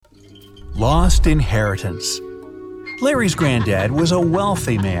Lost inheritance. Larry's granddad was a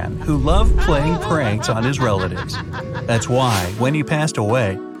wealthy man who loved playing pranks on his relatives. That's why, when he passed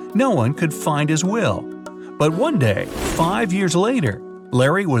away, no one could find his will. But one day, 5 years later,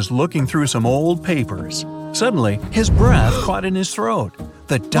 Larry was looking through some old papers. Suddenly, his breath caught in his throat.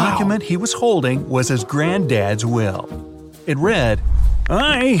 The document he was holding was his granddad's will. It read,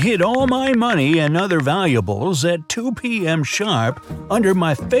 "I hid all my money and other valuables at 2 p.m. sharp under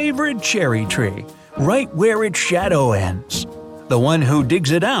my favorite cherry tree, right where its shadow ends. The one who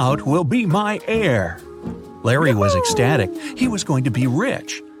digs it out will be my heir." Larry was ecstatic. He was going to be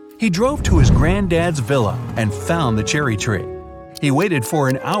rich. He drove to his granddad's villa and found the cherry tree. He waited for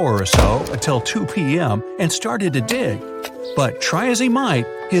an hour or so until 2 p.m. and started to dig. But try as he might,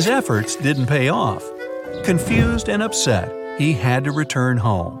 his efforts didn't pay off. Confused and upset, he had to return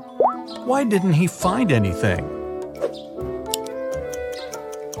home. Why didn't he find anything?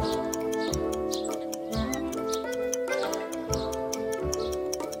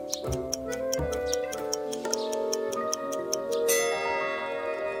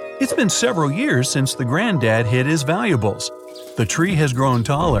 It's been several years since the granddad hid his valuables. The tree has grown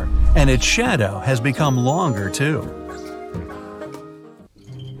taller, and its shadow has become longer too.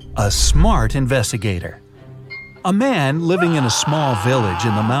 A smart investigator. A man living in a small village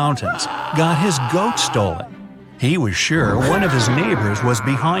in the mountains got his goat stolen. He was sure one of his neighbors was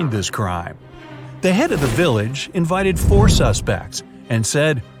behind this crime. The head of the village invited 4 suspects and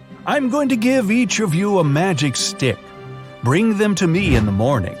said, "I'm going to give each of you a magic stick. Bring them to me in the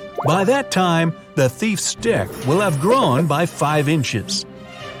morning. By that time, the thief's stick will have grown by 5 inches."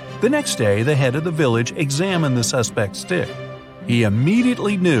 The next day, the head of the village examined the suspect's stick. He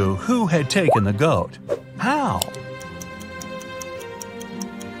immediately knew who had taken the goat. How?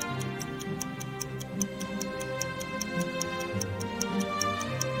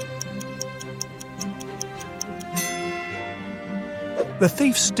 The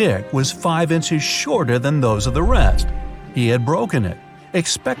thief's stick was 5 inches shorter than those of the rest. He had broken it,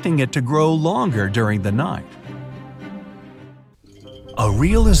 expecting it to grow longer during the night. A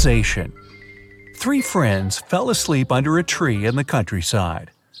realization. 3 friends fell asleep under a tree in the countryside.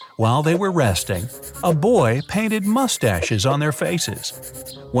 While they were resting, a boy painted mustaches on their faces.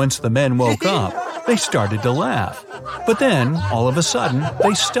 Once the men woke up, they started to laugh. But then, all of a sudden,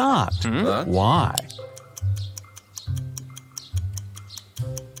 they stopped. Why?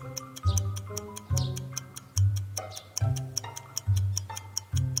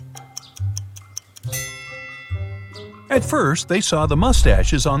 At first, they saw the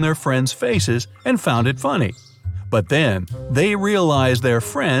mustaches on their friends' faces and found it funny. But then, they realized their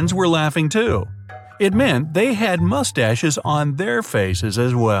friends were laughing too. It meant they had mustaches on their faces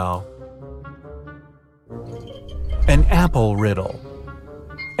as well. An apple riddle.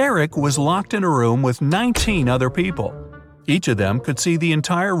 Eric was locked in a room with 19 other people. Each of them could see the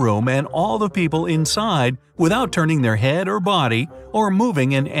entire room and all the people inside without turning their head or body or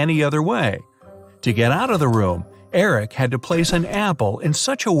moving in any other way. To get out of the room, Eric had to place an apple in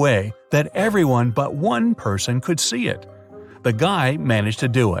such a way that everyone but one person could see it. The guy managed to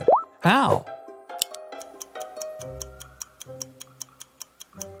do it. How?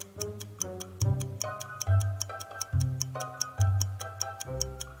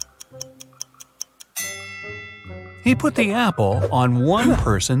 He put the apple on one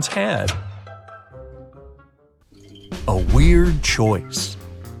person's head. A weird choice.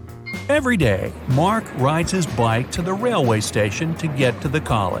 Every day, Mark rides his bike to the railway station to get to the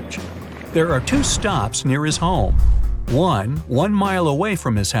college. There are 2 stops near his home. One 1 mile away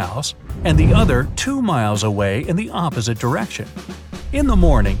from his house, and the other 2 miles away in the opposite direction. In the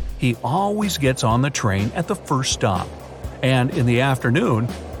morning, he always gets on the train at the first stop. And in the afternoon,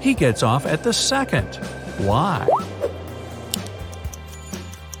 he gets off at the second. Why?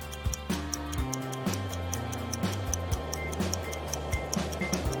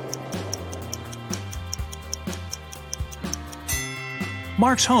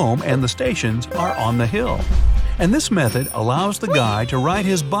 Mark's home and the stations are on the hill, and this method allows the guy to ride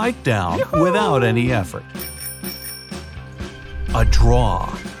his bike down without any effort. A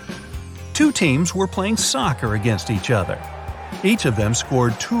draw. 2 teams were playing soccer against each other. Each of them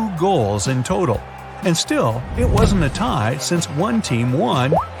scored 2 goals in total, and still it wasn't a tie since one team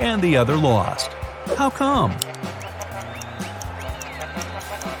won and the other lost. How come?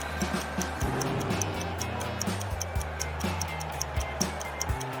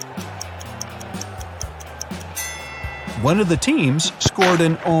 One of the teams scored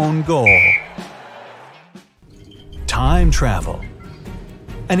an own goal. Time travel.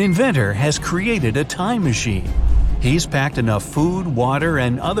 An inventor has created a time machine. He's packed enough food, water,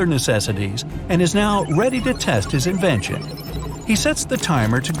 and other necessities and is now ready to test his invention. He sets the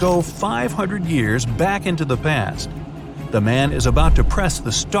timer to go 500 years back into the past. The man is about to press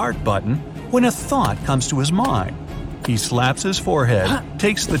the start button when a thought comes to his mind. He slaps his forehead,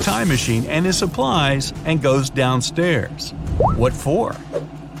 takes the time machine and his supplies, and goes downstairs. What for?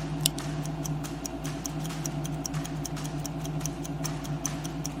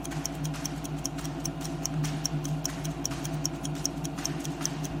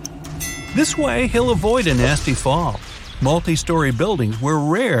 This way, he'll avoid a nasty fall. Multi-story buildings were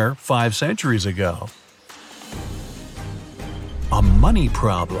rare 5 centuries ago. A money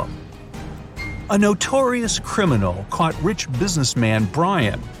problem. A notorious criminal caught rich businessman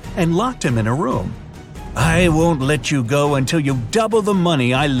Brian and locked him in a room. "I won't let you go until you double the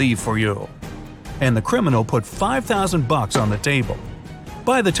money I leave for you." And the criminal put $5,000 on the table.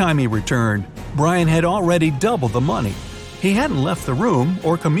 By the time he returned, Brian had already doubled the money. He hadn't left the room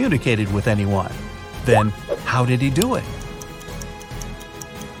or communicated with anyone. Then, how did he do it?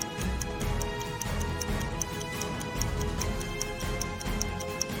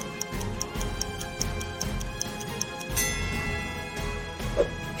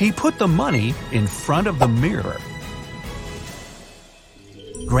 He put the money in front of the mirror.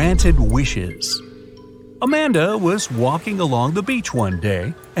 Granted wishes. Amanda was walking along the beach one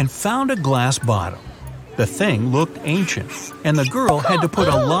day and found a glass bottle. The thing looked ancient, and the girl had to put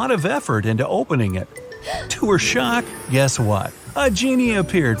a lot of effort into opening it. To her shock, guess what? A genie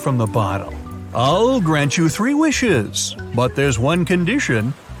appeared from the bottle. "I'll grant you 3 wishes, but there's one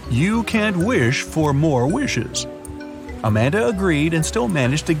condition. You can't wish for more wishes." Amanda agreed and still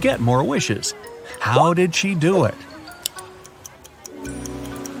managed to get more wishes. How did she do it?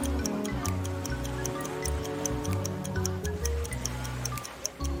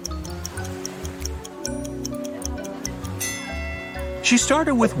 She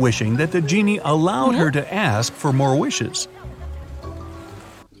started with wishing that the genie allowed her to ask for more wishes.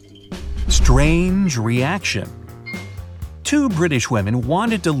 Strange reaction. 2 British women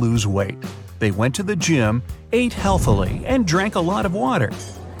wanted to lose weight. They went to the gym, ate healthily, and drank a lot of water.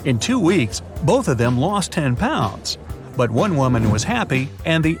 In 2 weeks, both of them lost 10 pounds. But one woman was happy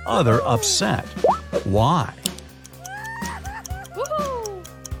and the other upset. Why?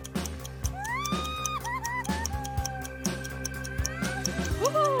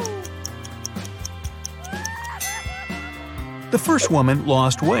 The first woman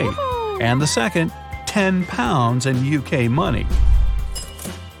lost weight, and the second, 10 pounds in UK money.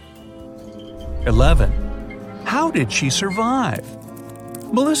 11. How did she survive?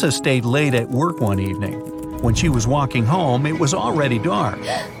 Melissa stayed late at work one evening. When she was walking home, it was already dark.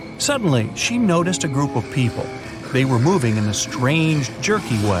 Suddenly, she noticed a group of people. They were moving in a strange,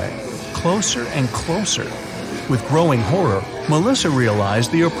 jerky way, closer and closer. With growing horror, Melissa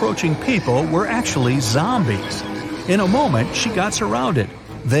realized the approaching people were actually zombies. In a moment, she got surrounded.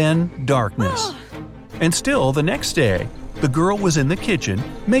 Then, darkness. And still, the next day, the girl was in the kitchen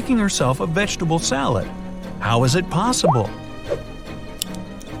making herself a vegetable salad. How is it possible?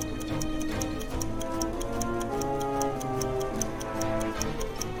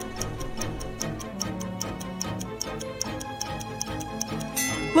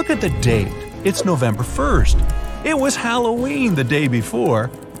 Look at the date. It's November 1st. It was Halloween the day before,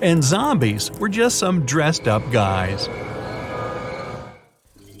 and zombies were just some dressed-up guys.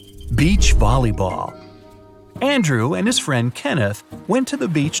 Beach volleyball. Andrew and his friend Kenneth went to the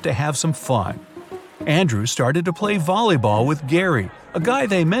beach to have some fun. Andrew started to play volleyball with Gary, a guy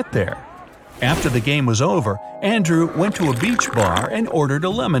they met there. After the game was over, Andrew went to a beach bar and ordered a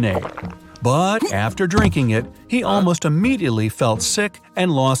lemonade. But after drinking it, he almost immediately felt sick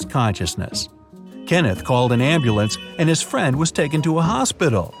and lost consciousness. Kenneth called an ambulance and his friend was taken to a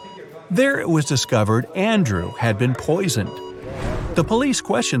hospital. There it was discovered Andrew had been poisoned. The police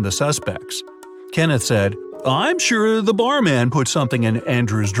questioned the suspects. Kenneth said, "I'm sure the barman put something in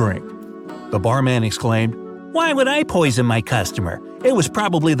Andrew's drink." The barman exclaimed, "Why would I poison my customer? It was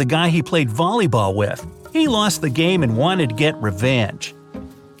probably the guy he played volleyball with. He lost the game and wanted to get revenge."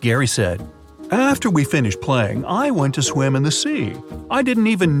 Gary said, "After we finished playing, I went to swim in the sea. I didn't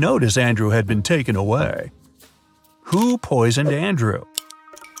even notice Andrew had been taken away." Who poisoned Andrew?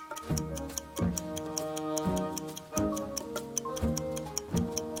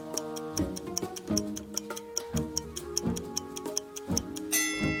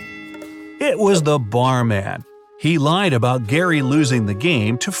 It was the barman. He lied about Gary losing the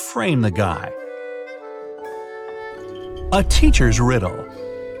game to frame the guy. A teacher's riddle.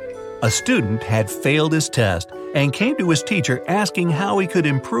 A student had failed his test and came to his teacher asking how he could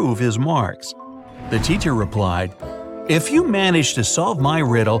improve his marks. The teacher replied, If you manage to solve my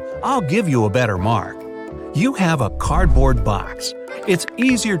riddle, I'll give you a better mark. You have a cardboard box. It's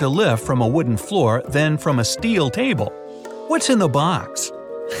easier to lift from a wooden floor than from a steel table. What's in the box?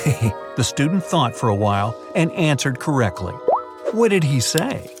 The student thought for a while and answered correctly. What did he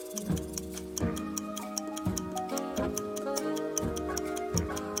say?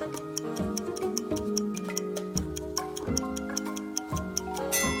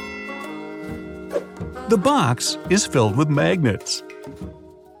 The box is filled with magnets.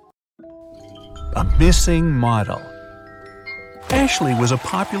 A missing model. Ashley was a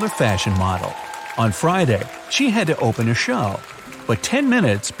popular fashion model. On Friday, she had to open a show, but 10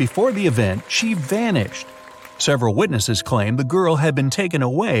 minutes before the event, she vanished. Several witnesses claimed the girl had been taken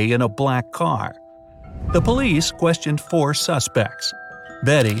away in a black car. The police questioned 4 suspects.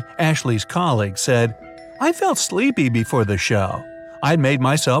 Betty, Ashley's colleague, said, "I felt sleepy before the show. I'd made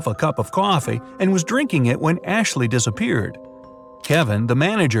myself a cup of coffee and was drinking it when Ashley disappeared." Kevin, the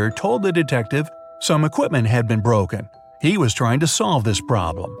manager, told the detective some equipment had been broken. He was trying to solve this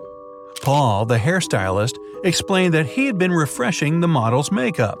problem. Paul, the hairstylist, explained that he had been refreshing the model's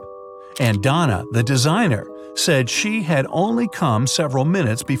makeup. And Donna, the designer, said she had only come several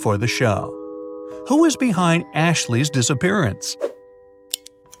minutes before the show. Who was behind Ashley's disappearance?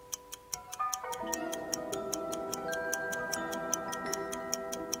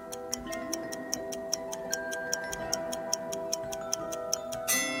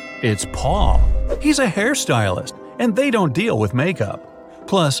 It's Paul. He's a hairstylist, and they don't deal with makeup.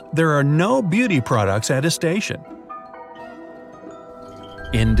 Plus, there are no beauty products at his station.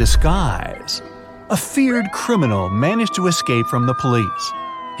 In disguise. A feared criminal managed to escape from the police.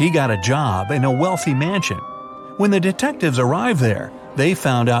 He got a job in a wealthy mansion. When the detectives arrived there, they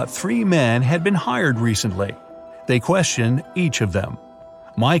found out 3 men had been hired recently. They questioned each of them.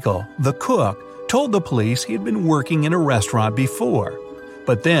 Michael, the cook, told the police he had been working in a restaurant before.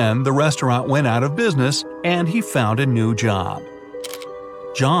 But then the restaurant went out of business and he found a new job.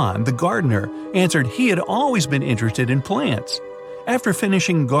 John, the gardener, answered he had always been interested in plants. After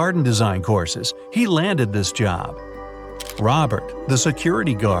finishing garden design courses, he landed this job. Robert, the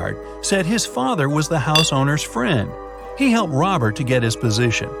security guard, said his father was the house owner's friend. He helped Robert to get his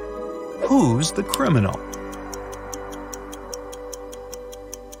position. Who's the criminal?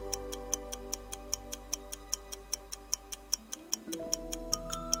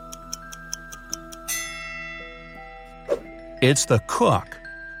 It's the cook.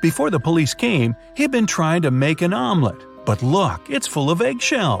 Before the police came, he'd been trying to make an omelet. But look, it's full of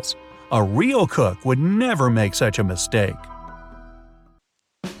eggshells. A real cook would never make such a mistake.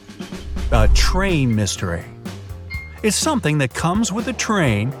 A train mystery. It's something that comes with a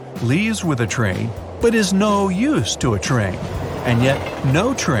train, leaves with a train, but is no use to a train. And yet,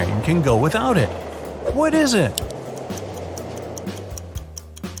 no train can go without it. What is it?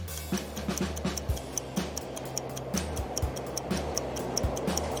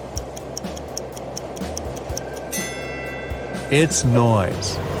 It's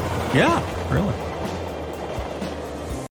noise. Yeah, really.